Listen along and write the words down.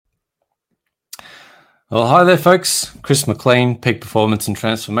Well, hi there, folks. Chris McLean, Peak Performance and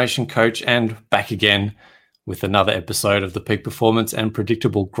Transformation Coach, and back again with another episode of the Peak Performance and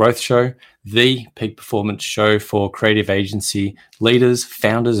Predictable Growth Show, the peak performance show for creative agency leaders,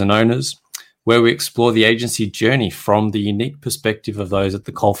 founders, and owners, where we explore the agency journey from the unique perspective of those at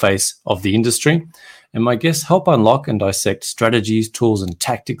the coalface of the industry. And my guests help unlock and dissect strategies, tools, and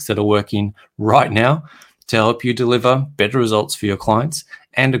tactics that are working right now to help you deliver better results for your clients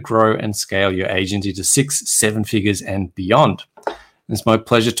and to grow and scale your agency to 6-7 figures and beyond. It's my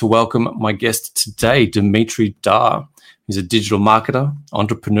pleasure to welcome my guest today, Dmitriy. He's a digital marketer,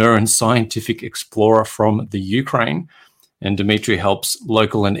 entrepreneur, and scientific explorer from the Ukraine. And Dmitriy helps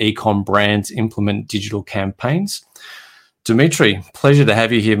local and e-com brands implement digital campaigns. Dmitriy, pleasure to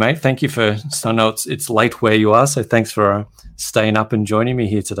have you here, mate. Thank you for, I know it's late where you are, so thanks for staying up and joining me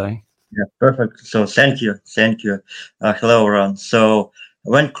here today. Yeah, perfect. So thank you. Hello, Ron. So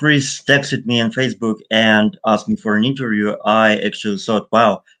when Chris texted me on Facebook and asked me for an interview, I actually thought,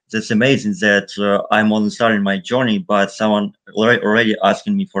 wow, that's amazing that I'm only starting my journey, but someone already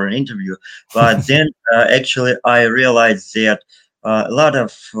asking me for an interview. But then actually I realized that a lot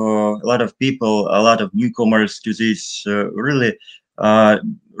of people, a lot of newcomers to this really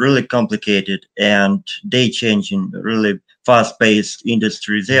complicated and day changing, really fast-paced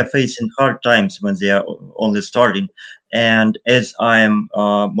industry. They are facing hard times when they are only starting. And as I am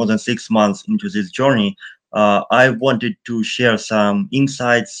more than 6 months into this journey, I wanted to share some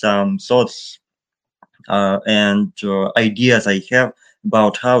insights, some thoughts, and ideas I have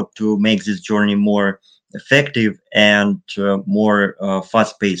about how to make this journey more effective and more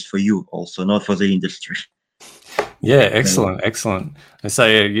fast-paced for you also, not for the industry. Yeah, excellent. I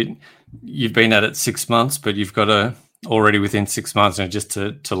say you've been at it 6 months, but you've got already within 6 months, and just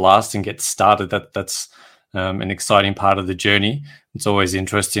to last and get started. That's an exciting part of the journey. It's always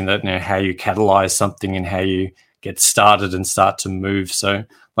interesting that how you catalyze something and how you get started and start to move. So,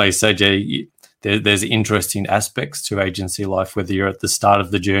 like you said, Jay, there's interesting aspects to agency life, whether you're at the start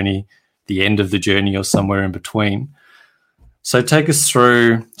of the journey, the end of the journey, or somewhere in between. So take us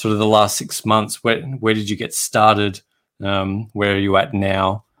through sort of the last 6 months. Where did you get started? Where are you at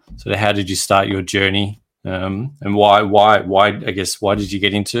now? So how did you start your journey? And why? I guess why did you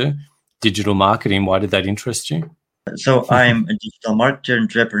get into digital marketing? Why did that interest you? So I'm a digital marketer,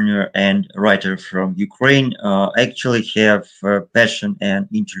 entrepreneur, and writer from Ukraine. I actually have passion and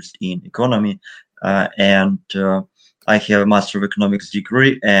interest in economy, and I have a Master of Economics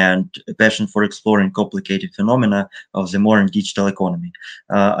degree and a passion for exploring complicated phenomena of the modern digital economy.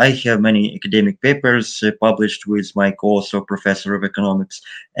 I have many academic papers published with my co-author, Professor of Economics,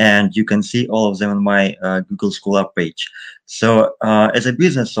 and you can see all of them on my Google Scholar page. So as a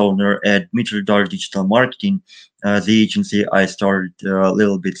business owner at Dmitriy Digital Marketing, the agency I started a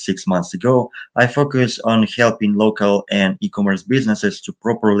little bit 6 months ago, I focus on helping local and e-commerce businesses to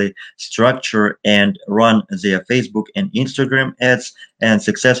properly structure and run their Facebook and Instagram ads and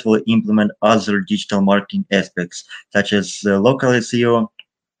successfully implement other digital marketing aspects such as local SEO,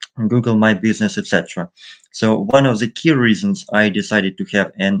 Google My Business, etc. So one of the key reasons I decided to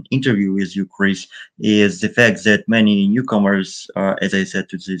have an interview with you, Chris, is the fact that many newcomers, as I said,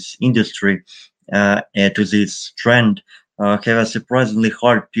 to this industry, and to this trend, have a surprisingly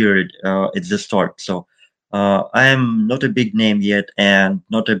hard period at the start. So I am not a big name yet, and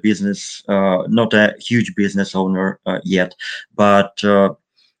not a huge business owner yet, but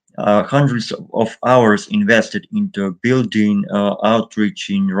hundreds of hours invested into building,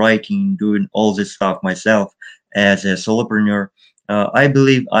 outreaching, writing, doing all this stuff myself as a solopreneur. I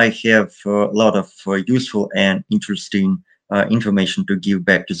believe I have a lot of useful and interesting information to give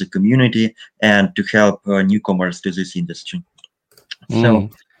back to the community and to help newcomers to this industry. So,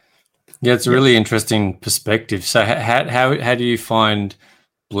 yeah, it's a really interesting perspective. So, how do you find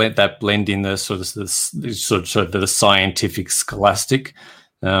that blend in the sort of the scientific, scholastic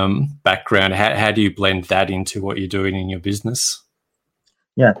background? How do you blend that into what you're doing in your business?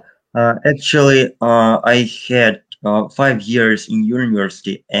 Yeah, actually, I had 5 years in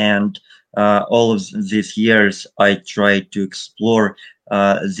university, and all of these years I tried to explore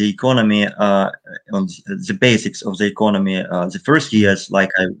the economy, on the basics of the economy. The first years,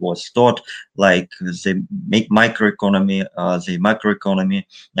 like I was taught, like the microeconomy, the macroeconomy,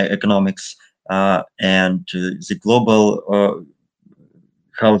 economics, and the global.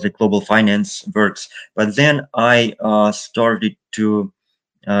 How the global finance works. But then I started to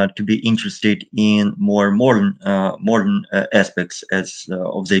be interested in more modern aspects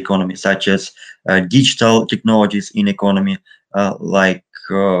of the economy, such as digital technologies in economy, like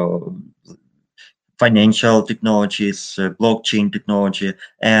financial technologies, blockchain technology,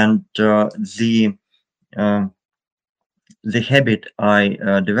 and the the habit I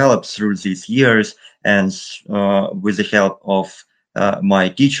developed through these years, and with the help of my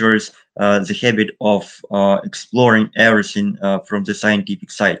teachers, the habit of exploring everything from the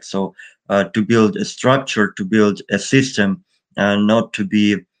scientific side. So to build a structure, to build a system, not to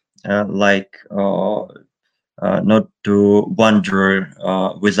be like not to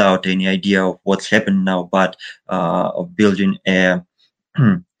wander without any idea of what's happening now, but of building a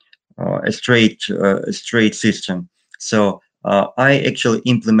straight system. So I actually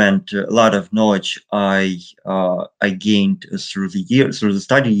implement a lot of knowledge I gained through the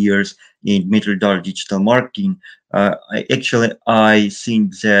study years in Dmitriy digital marketing. I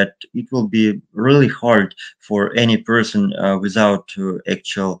think that it will be really hard for any person without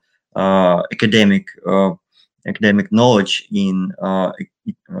actual academic knowledge in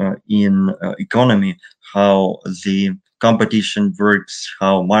economy, how the competition works,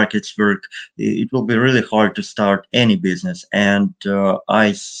 how markets work. It will be really hard to start any business, and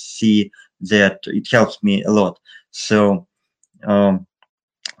I see that it helps me a lot. So um,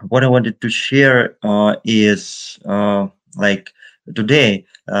 what I wanted to share is like today,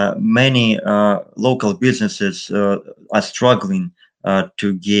 many local businesses are struggling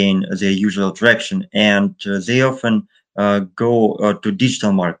to gain their usual traction, and they often go to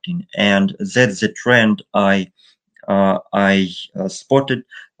digital marketing, and that's the trend I spotted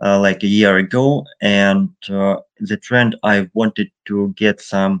like a year ago, and the trend I wanted to get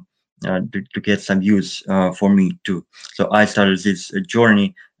to get some use for me too. So I started this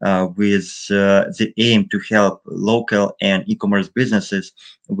journey with the aim to help local and e-commerce businesses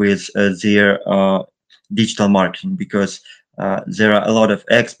with their digital marketing, because there are a lot of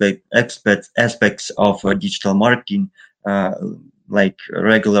aspects of digital marketing, uh, like a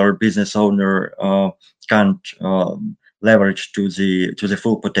regular business owner can't leverage to the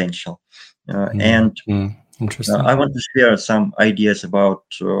full potential. And Interesting. I want to share some ideas about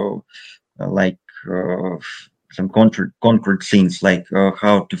like uh, some concrete things, like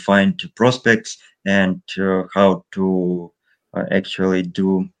how to find prospects, and how to actually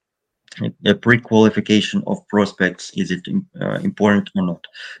do a pre-qualification of prospects. Is it important or not?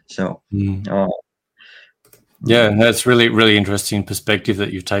 So yeah, that's really interesting perspective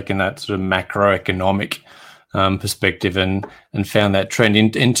that you've taken, that sort of macroeconomic perspective and found that trend.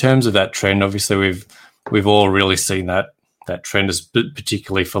 In terms of that trend, obviously we've all really seen that trend, is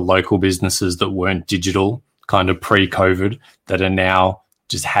particularly for local businesses that weren't digital kind of pre-COVID, that are now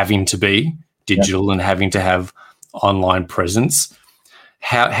just having to be digital and having to have online presence.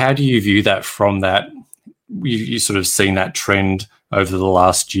 How do you view that from that? You sort of seen that trend over the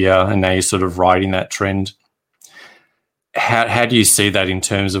last year, and now you're sort of riding that trend. How do you see that in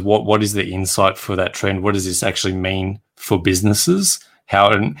terms of what is the insight for that trend? What does this actually mean for businesses?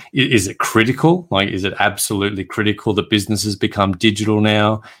 How is it critical? Like, is it absolutely critical that businesses become digital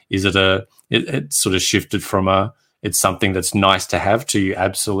now? Is it it sort of shifted from it's something that's nice to have to you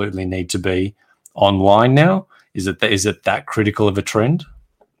absolutely need to be online now? Is it that critical of a trend?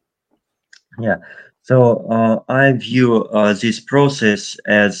 yeah. So I view this process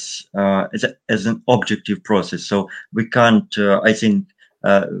as an objective process. So we can't. I think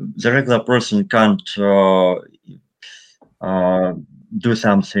the regular person can't do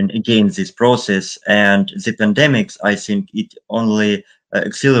something against this process. And the pandemics, I think, it only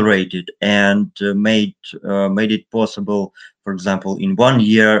accelerated and made it possible. For example, in 1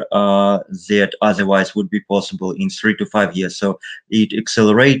 year, that otherwise would be possible in 3 to 5 years. So it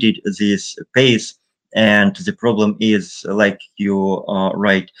accelerated this pace. And the problem is, like you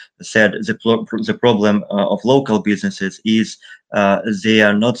said, the problem of local businesses is they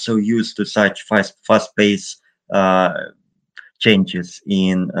are not so used to such fast pace changes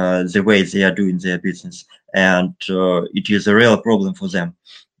in the way they are doing their business, and it is a real problem for them.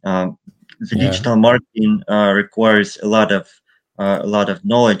 The digital marketing requires a lot of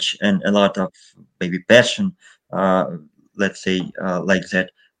knowledge and a lot of maybe passion, let's say like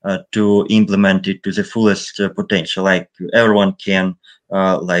that, to implement it to the fullest potential. Like everyone can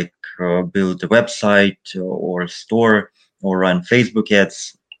build a website or a store or run Facebook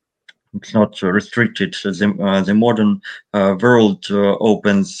ads. It's not restricted. The modern world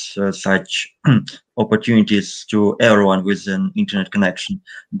opens such opportunities to everyone with an internet connection,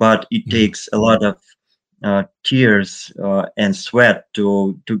 but it takes a lot of tears and sweat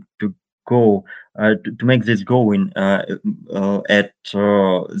to go to make this going at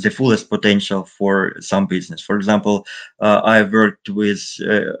the fullest potential for some business. For example, I worked with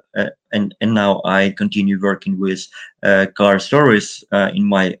and now I continue working with car stories in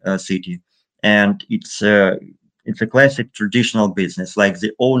my city, and it's it's a classic traditional business. Like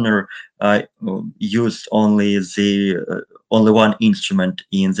the owner used only one instrument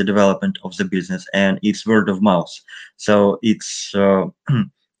in the development of the business, and it's word of mouth. So it's a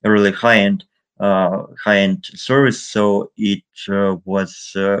really high-end service. So it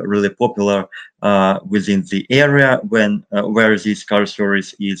was really popular within the area where this car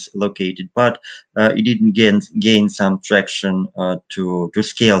service is located, but it didn't gain some traction to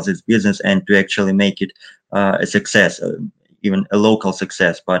scale this business and to actually make it a success, even a local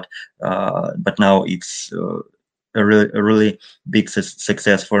success. But now it's a really big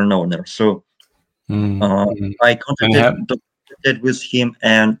success for an owner. So I And how? contacted with him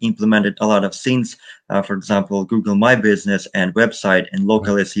and implemented a lot of things. For example, Google My Business and website and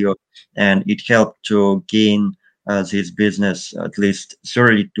local SEO, and it helped to gain this business at least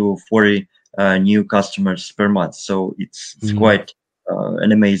 30 to 40 new customers per month. So it's quite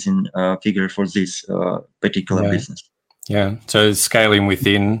an amazing figure for this particular Yeah. business. Yeah. So scaling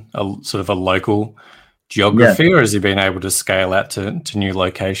within a sort of a local Yeah. geography, or has he been able to scale out to new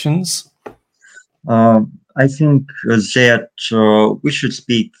locations? I think that we should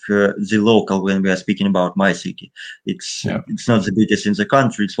speak the local when we are speaking about my city. It's not the biggest in the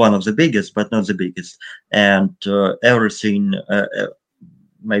country. It's one of the biggest, but not the biggest. And everything,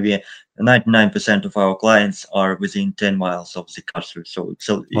 maybe 99% of our clients are within 10 miles of the country. So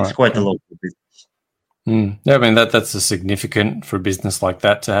it's quite a local business. Yeah, I mean, that's a significant for a business like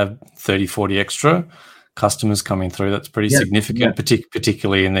that to have 30, 40 extra customers coming through. That's pretty significant,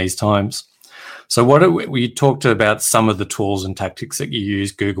 particularly in these times. So we talked about some of the tools and tactics that you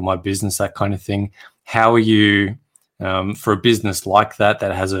use, Google My Business, that kind of thing. How are you, for a business like that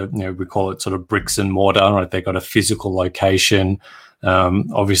has we call it sort of bricks and mortar, right? They've got a physical location.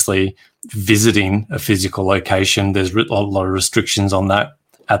 Obviously, visiting a physical location, there's a lot of restrictions on that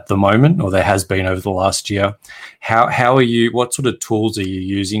at the moment, or there has been over the last year. How are you, what sort of tools are you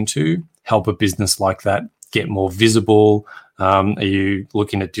using to help a business like that get more visible? Are you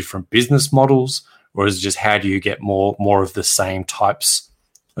looking at different business models, or is it just how do you get more of the same types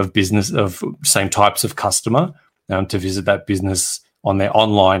of business, of same types of customer to visit that business on their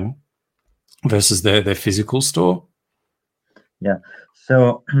online versus their physical store? Yeah.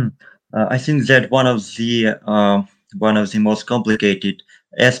 So I think that one of the most complicated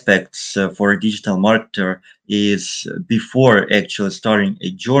aspects for a digital marketer is before actually starting a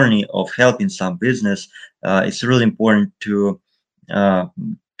journey of helping some business, it's really important to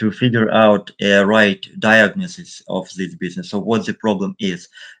figure out a right diagnosis of this business. So what the problem is.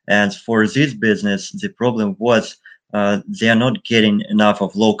 And for this business, the problem was they are not getting enough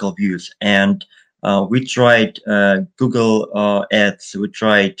of local views. And we tried Google ads, we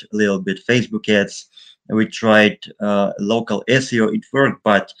tried a little bit Facebook ads, we tried local SEO. It worked,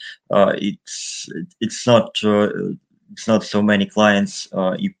 but it's not so many clients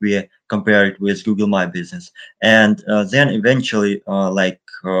if we compare it with Google My Business. And then eventually,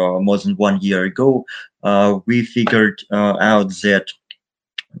 more than 1 year ago, we figured out that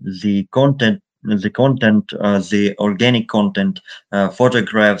the organic content,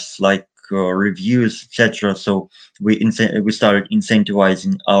 photographs, like reviews, etc. So we started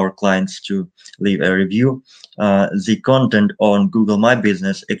incentivizing our clients to leave a review. The content on Google My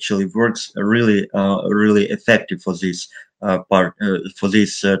Business actually works really effective for this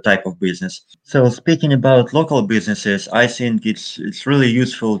type of business. So speaking about local businesses, I think it's really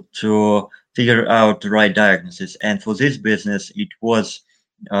useful to figure out the right diagnosis. And for this business, it was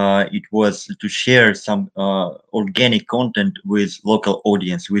to share some organic content with local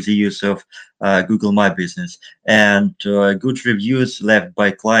audience with the use of Google My Business, and good reviews left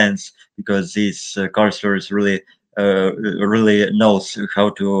by clients, because this car service really knows how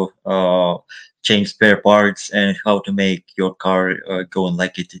to change spare parts and how to make your car going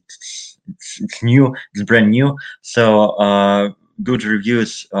like it's new, it's brand new. So good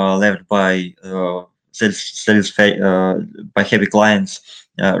reviews left by by happy clients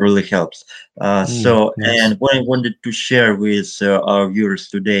really helps. Nice. And what I wanted to share with our viewers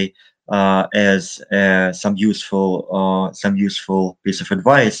today as some useful piece of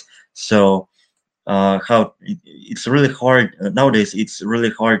advice. So how it's really hard nowadays. It's really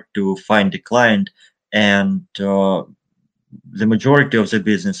hard to find a client, and the majority of the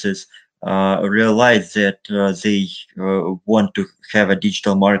businesses realize that they want to have a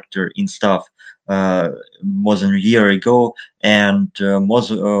digital marketer in staff more than a year ago, and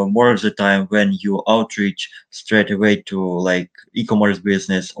more of the time when you outreach straight away to like e-commerce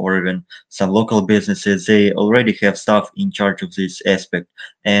business or even some local businesses, they already have staff in charge of this aspect,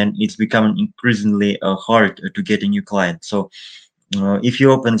 and it's becoming increasingly hard to get a new client. So if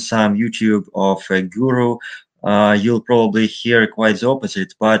you open some YouTube of a guru, you'll probably hear quite the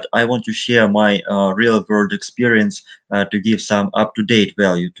opposite. But I want to share my real world experience to give some up to date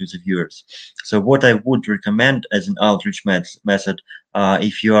value to the viewers. So, what I would recommend as an outreach method,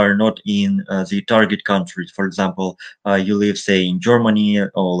 if you are not in the target countries, for example, you live, say, in Germany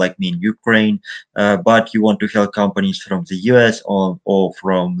or like me in Ukraine, but you want to help companies from the US or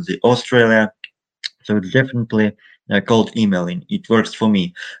from the Australia, so it's definitely cold emailing. It works for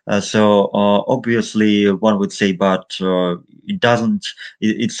me. Obviously, one would say, but it doesn't.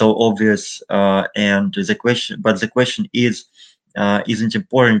 It's so obvious. And the question is, isn't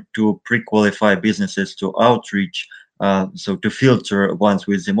important to pre-qualify businesses to outreach? So to filter ones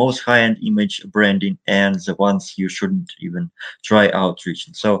with the most high-end image branding and the ones you shouldn't even try outreach.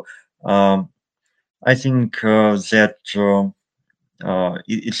 So um, I think that.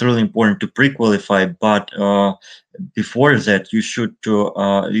 It's really important to pre-qualify, but before that, you should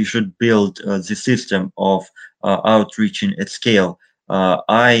build the system of outreaching at scale.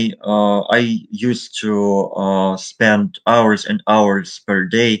 I used to spend hours and hours per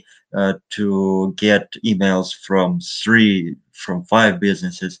day to get emails from 5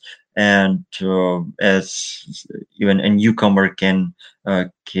 businesses, and as even a newcomer can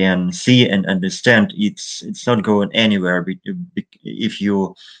see and understand, it's not going anywhere. If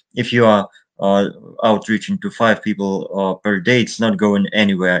you are outreaching to 5 people per day, it's not going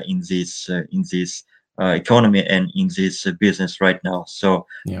anywhere in this economy and in this business right now. So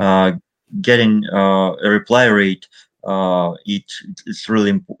Yeah. getting a reply rate, it's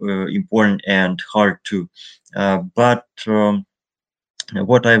really important and hard too. But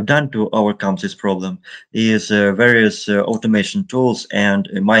what I've done to overcome this problem is various automation tools and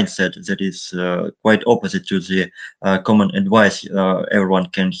a mindset that is quite opposite to the common advice everyone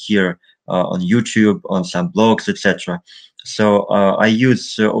can hear on YouTube, on some blogs, etc. So I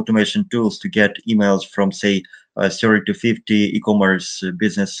use automation tools to get emails from, say, 30 to 50 e-commerce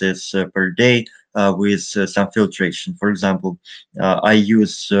businesses per day with some filtration. For example, I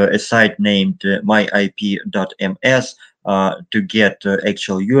use a site named myip.ms to get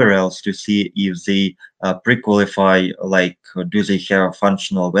actual URLs to see if they pre-qualify, like do they have a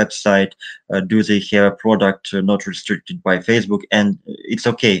functional website, do they have a product not restricted by Facebook, and it's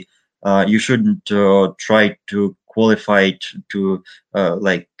okay. You shouldn't try to qualify it to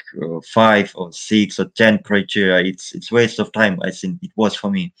 5 or 6 or 10 criteria. It's waste of time. I think it was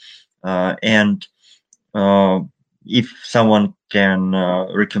for me, and uh, if someone can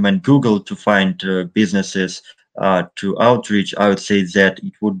recommend Google to find businesses to outreach, I would say that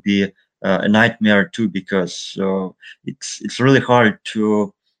it would be a nightmare too, because it's really hard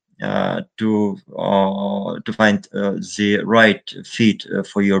to find the right fit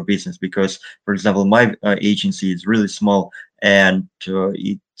for your business. Because, for example, my agency is really small, and uh,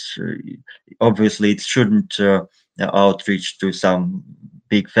 obviously it shouldn't outreach to some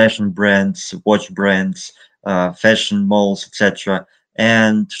big fashion brands, watch brands, fashion malls, etc.,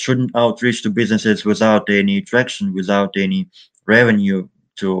 and shouldn't outreach to businesses without any traction, without any revenue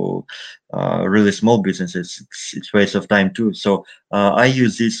to really small businesses. It's waste of time too. So I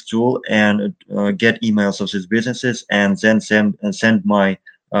use this tool and get emails of these businesses, and then send my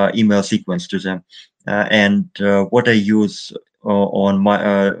email sequence to them. And what I use on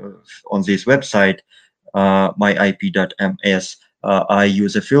this website, myip.ms, I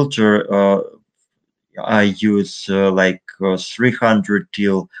use a filter. I use 300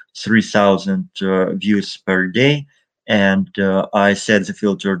 till 3,000 views per day, and I set the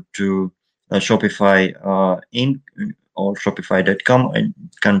filter to Shopify Inc. or Shopify.com. I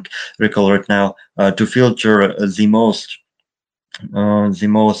can't recall right now, to filter the most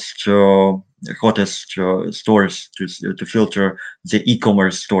hottest stores, to filter the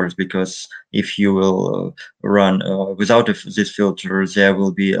e-commerce stores. Because if you will run without this filter, there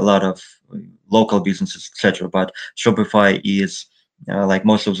will be a lot of local businesses, etc. But Shopify is like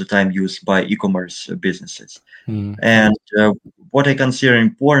most of the time used by e-commerce businesses. And what I consider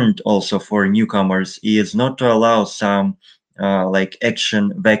important also for newcomers is not to allow some like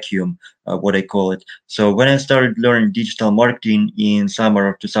action vacuum, what I call it. So when I started learning digital marketing in summer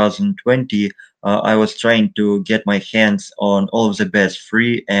of 2020, I was trying to get my hands on all of the best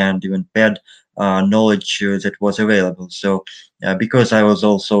free and even paid knowledge that was available. So because I was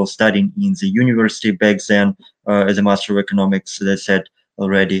also studying in the university back then as a Master of Economics, as I said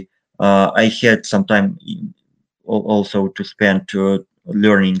already, I had some time also to spend to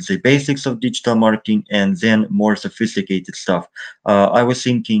learning the basics of digital marketing and then more sophisticated stuff. I was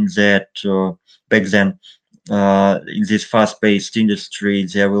thinking that back then, in this fast-paced industry,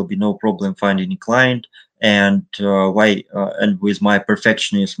 there will be no problem finding a client, and with my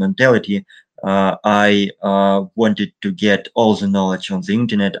perfectionist mentality, I wanted to get all the knowledge on the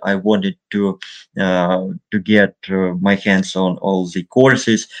internet. I wanted to get my hands on all the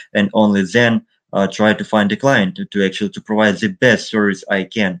courses, and only then try to find a client to actually to provide the best service I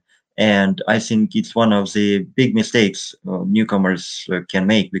can. And I think it's one of the big mistakes newcomers can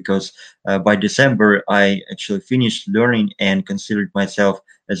make, because by December I actually finished learning and considered myself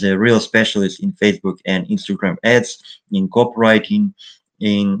as a real specialist in Facebook and Instagram ads, in copywriting,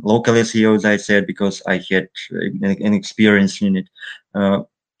 in local SEO, as I said, because I had an experience in it,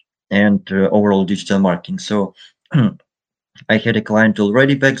 and overall digital marketing. So I had a client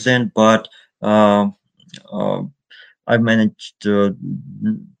already back then, but uh, uh, I've managed to,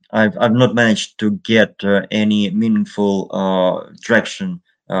 I've not managed to get any meaningful traction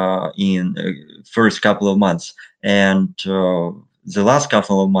in first couple of months, and the last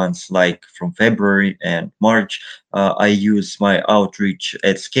couple of months, like from February and March, I use my outreach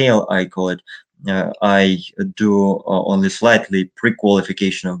at scale, I call it. I do only slightly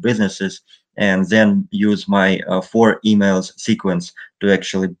pre-qualification of businesses, and then use my 4 emails sequence to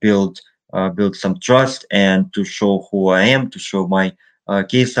actually build some trust, and to show who I am, to show my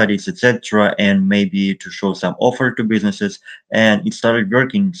case studies, etc., and maybe to show some offer to businesses. And it started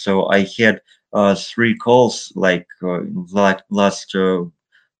working. So I had 3 calls like last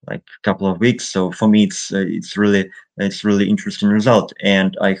like couple of weeks. So for me, it's really interesting result,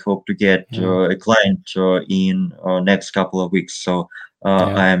 and I hope to get a client in next couple of weeks. So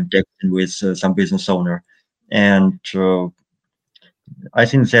I am texting with some business owner, and I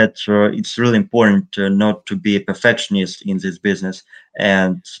think that it's really important not to be a perfectionist in this business,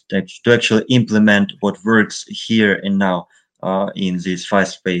 and to actually implement what works here and now in this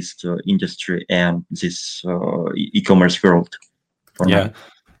fast-paced industry and this e-commerce world for now.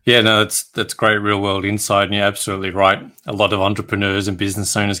 Yeah, no, that's great real world insight, and you're absolutely right. A lot of entrepreneurs and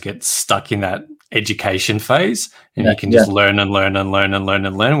business owners get stuck in that education phase, and you can just learn and learn and learn and learn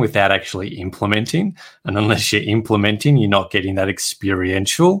and learn without actually implementing. And unless you're implementing, you're not getting that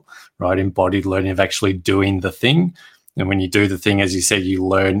experiential, right, embodied learning of actually doing the thing. And when you do the thing, as you said, you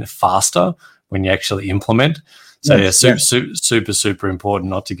learn faster when you actually implement. So super important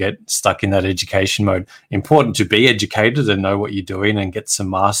not to get stuck in that education mode. Important to be educated and know what you're doing and get some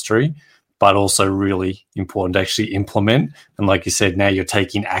mastery, but also really important to actually implement. And like you said, now you're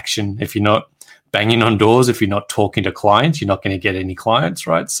taking action. If you're not banging on doors, if you're not talking to clients, you're not going to get any clients,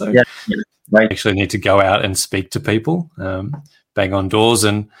 right? So you actually need to go out and speak to people, bang on doors,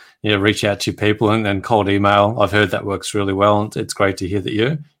 and reach out to people, and cold email. I've heard that works really well. And it's great to hear that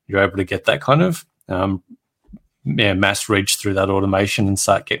you're able to get that kind of mass reach through that automation and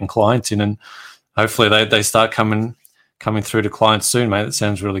start getting clients in, and hopefully they start coming through to clients soon, mate. That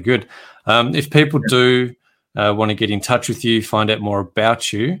sounds really good. If people do want to get in touch with you, find out more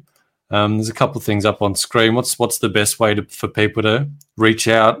about you, there's a couple of things up on screen. What's the best way for people to reach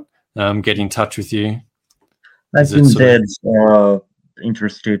out, get in touch with you? I think that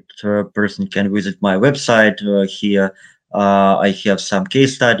interested person can visit my website here. I have some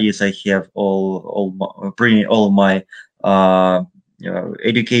case studies. I have all my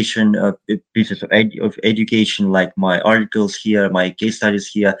education pieces of education, like my articles here, my case studies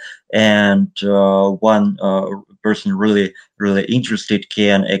here, and one person really interested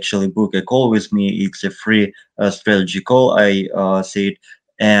can actually book a call with me. It's a free strategy call, I said,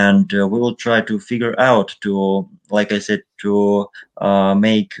 and we will try to figure out to, like I said, to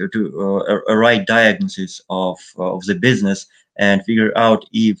make a right diagnosis of the business, and figure out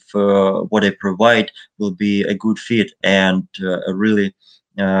if what I provide will be a good fit and a really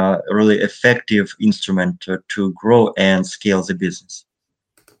effective instrument to grow and scale the business.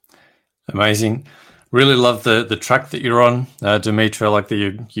 Amazing. Really love the track that you're on, Dmitriy. I like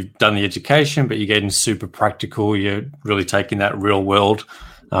that you've done the education, but you're getting super practical. You're really taking that real world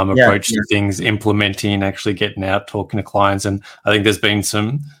approach to things, implementing, actually getting out, talking to clients. And I think there's been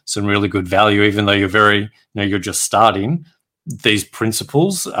some really good value, even though you're just starting. These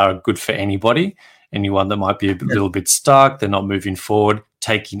principles are good for anybody. Anyone that might be a little bit stuck, they're not moving forward,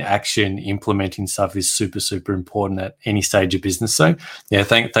 taking action, implementing stuff is super important at any stage of business. So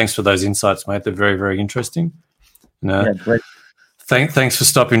thanks for those insights, mate. They're very, very interesting. Great. Thanks for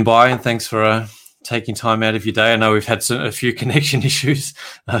stopping by, and thanks for taking time out of your day. I know we've had a few connection issues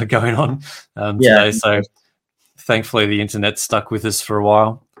going on today, so thankfully the internet stuck with us for a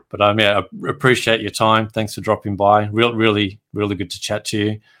while. But I appreciate your time. Thanks for dropping by. Really good to chat to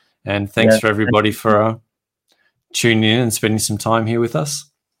you. And thanks for everybody for tuning in and spending some time here with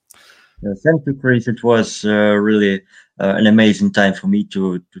us. Thank you, Chris. It was really an amazing time for me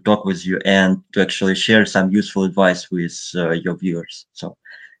to talk with you and to actually share some useful advice with your viewers. So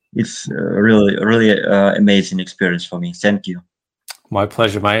it's really amazing experience for me. Thank you. My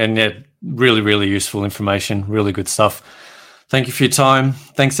pleasure, mate. And yeah, really, really useful information. Really good stuff. Thank you for your time.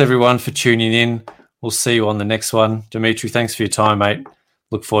 Thanks, everyone, for tuning in. We'll see you on the next one. Dmitry, thanks for your time, mate.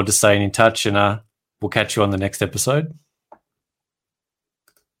 Look forward to staying in touch, and we'll catch you on the next episode.